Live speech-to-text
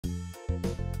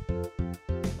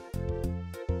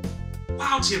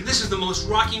Wow, Tim, this is the most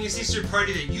rockingest Easter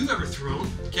party that you've ever thrown.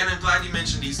 Ken, I'm glad you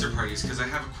mentioned Easter parties, because I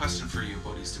have a question for you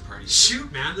about Easter parties.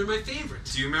 Shoot, man, they're my favorite.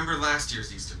 Do you remember last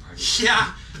year's Easter party?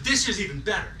 Yeah, but this year's even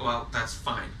better. Well, that's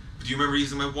fine. But do you remember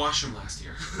using my washroom last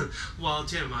year? Well,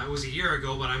 Tim, it was a year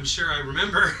ago, but I'm sure I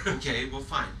remember. Okay, well,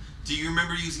 fine. Do you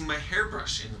remember using my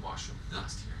hairbrush in the washroom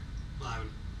last year? Well, I would...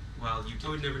 Well, you did. I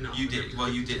would never know. You did. Well,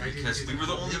 you did, I didn't because do we that. were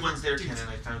the only Never ones there, did. Ken, and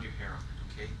I found your hair on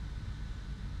it, okay?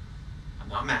 I'm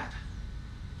not mad.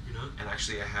 You're not? And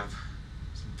actually, I have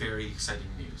some very exciting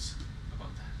news about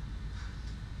that.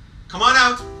 Come on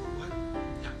out! What?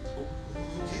 Yeah. Oh,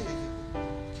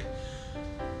 okay.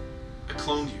 I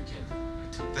cloned you, Ken.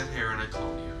 I took that hair and I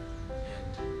cloned you.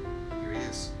 And here he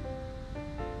is.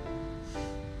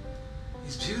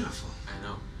 He's beautiful. I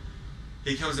know.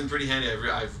 He comes in pretty handy.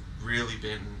 I've really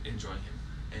been enjoying him.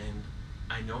 And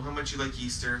I know how much you like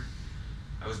Easter.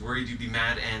 I was worried you'd be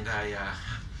mad, and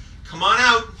come on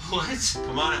out! What?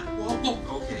 Come on out. Whoa,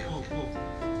 whoa. Okay, Whoa, okay.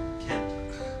 whoa.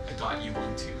 Ken, I got you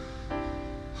one too.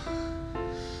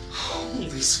 Holy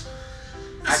s...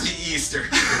 Happy Easter.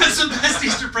 That's the best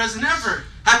Easter present ever.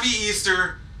 Happy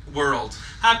Easter, world.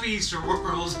 Happy Easter,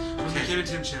 world, from the Okay.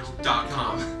 KTTC channel.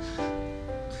 .com.